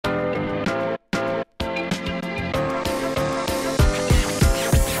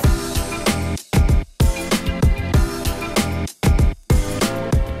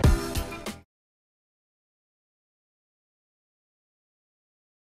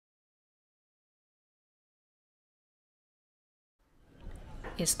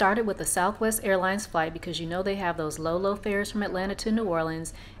It started with a Southwest Airlines flight because you know they have those low fares from Atlanta to New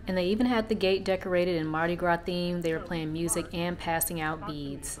Orleans, and they even had the gate decorated in Mardi Gras theme. They were playing music and passing out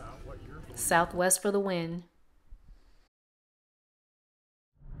beads. Southwest for the win.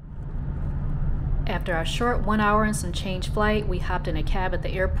 After our short 1 hour and some change flight, we hopped in a cab at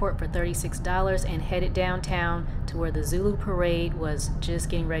the airport for $36 and headed downtown to where the Zulu parade was just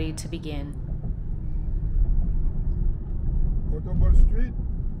getting ready to begin.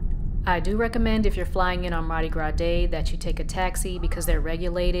 I do recommend if you're flying in on Mardi Gras Day that you take a taxi because they're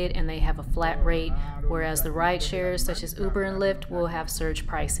regulated and they have a flat rate, whereas the ride shares such as Uber and Lyft will have surge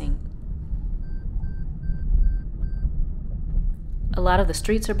pricing. A lot of the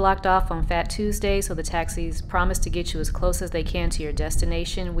streets are blocked off on Fat Tuesday, so the taxis promise to get you as close as they can to your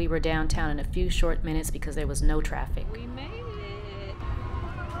destination. We were downtown in a few short minutes because there was no traffic. We made it.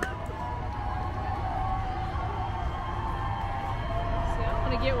 See, I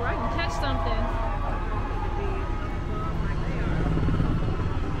want to get where I can catch something.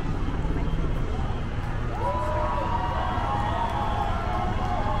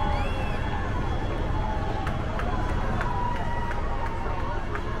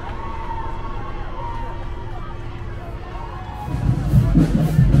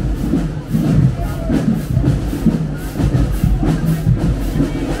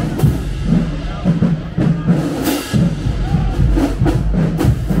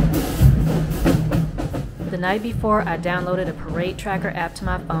 The night before, I downloaded a parade tracker app to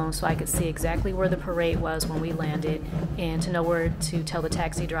my phone so I could see exactly where the parade was when we landed and to know where to tell the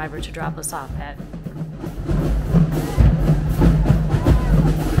taxi driver to drop us off at.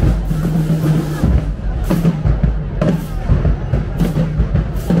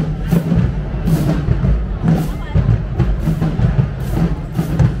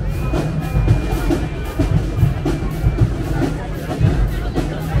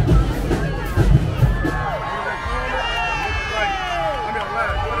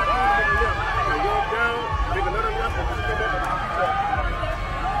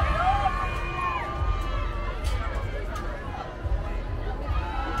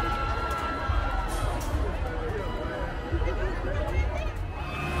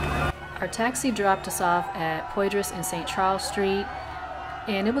 Our taxi dropped us off at Poydras and St. Charles Street,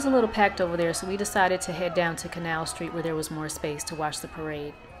 and it was a little packed over there, so we decided to head down to Canal Street where there was more space to watch the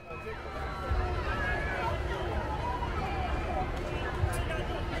parade.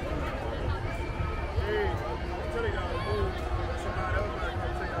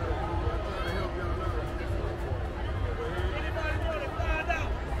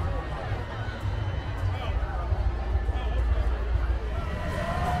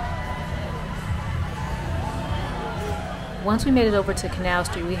 Once we made it over to Canal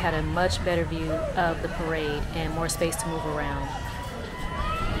Street, we had a much better view of the parade and more space to move around.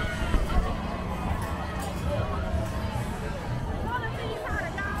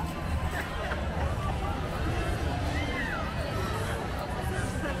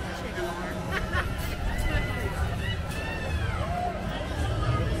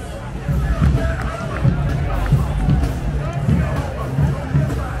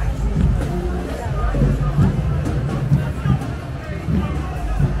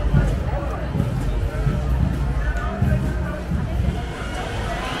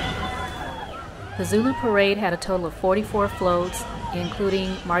 The Zulu parade had a total of 44 floats,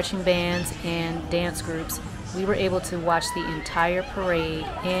 including marching bands and dance groups. We were able to watch the entire parade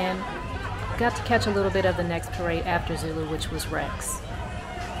and got to catch a little bit of the next parade after Zulu, which was Rex.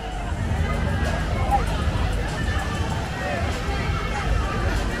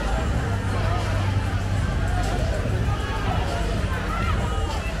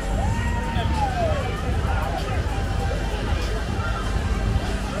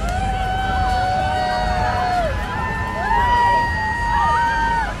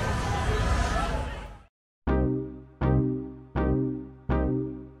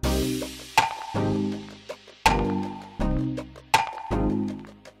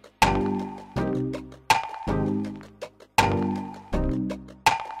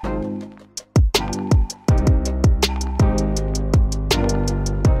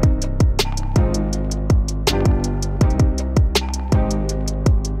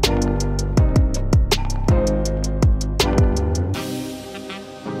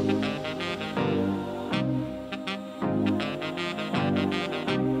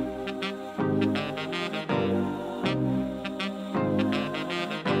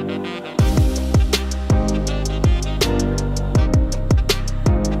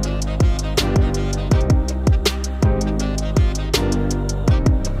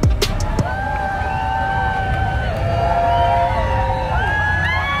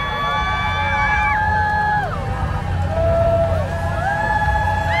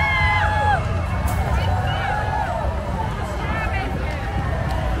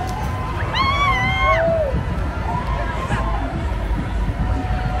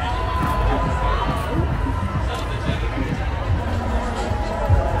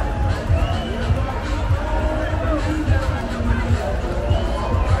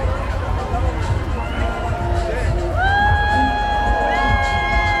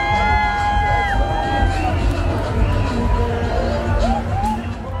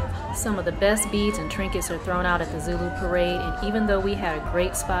 best beads and trinkets are thrown out at the Zulu parade, and even though we had a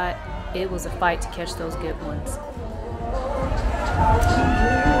great spot, it was a fight to catch those good ones.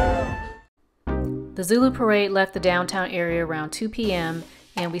 The Zulu parade left the downtown area around 2 p.m.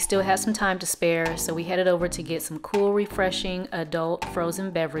 and we still had some time to spare, so we headed over to get some cool, refreshing adult frozen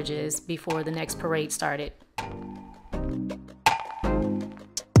beverages before the next parade started. So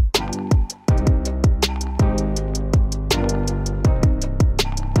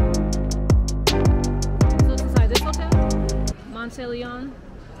it's inside this hotel? Monte Leon?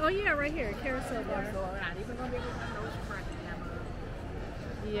 Oh yeah, right here, Carousel Bar.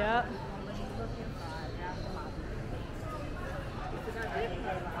 Yep.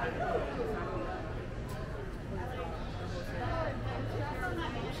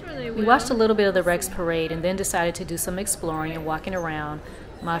 We watched a little bit of the Rex parade and then decided to do some exploring and walking around.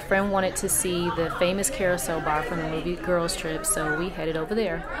 My friend wanted to see the famous Carousel Bar from the movie Girls Trip, so we headed over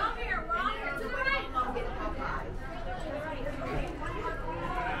there.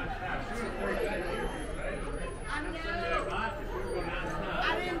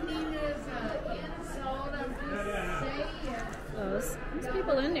 There's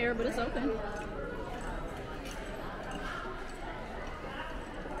people in there, but it's open.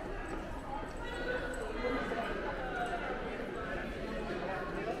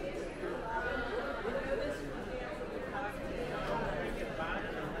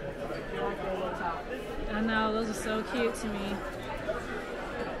 I know, those are so cute to me.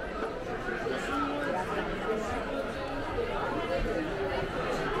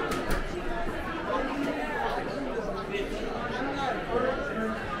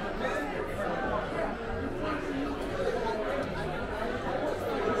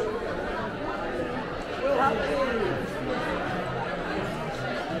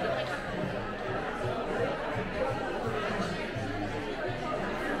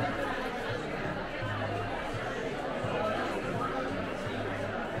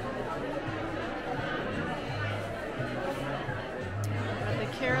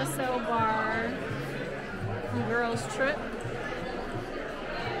 Carousel Bar from Girls Trip.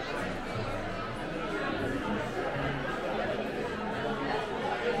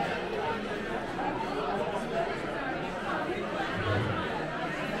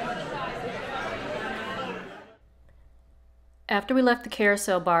 After we left the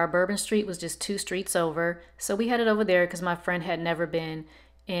Carousel Bar, Bourbon Street was just 2 streets over, so we headed over there because my friend had never been.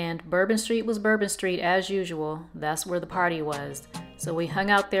 And Bourbon Street was Bourbon Street as usual. That's where the party was. So we hung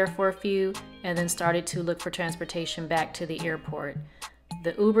out there for a few and then started to look for transportation back to the airport.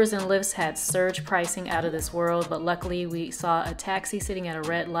 The Ubers and Lyfts had surge pricing out of this world, but luckily we saw a taxi sitting at a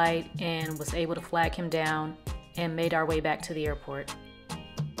red light and was able to flag him down and made our way back to the airport.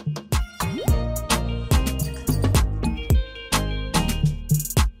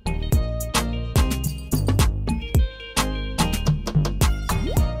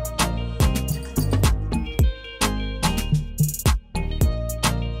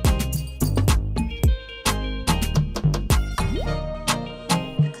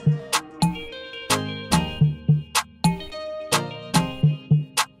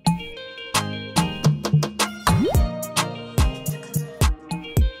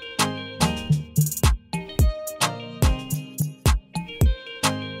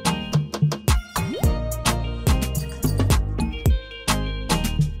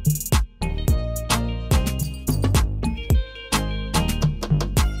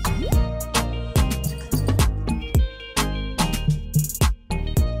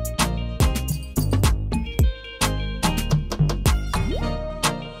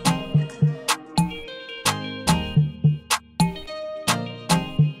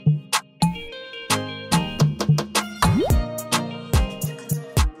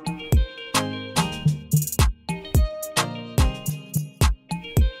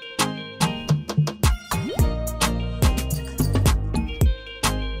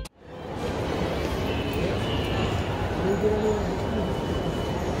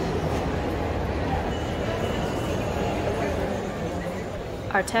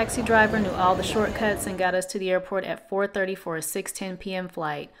 Our taxi driver knew all the shortcuts and got us to the airport at 4:30 for a 6:10 p.m.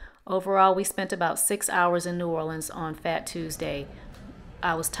 flight. Overall, we spent about 6 hours in New Orleans on Fat Tuesday.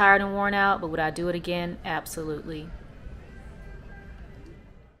 I was tired and worn out, but would I do it again? Absolutely.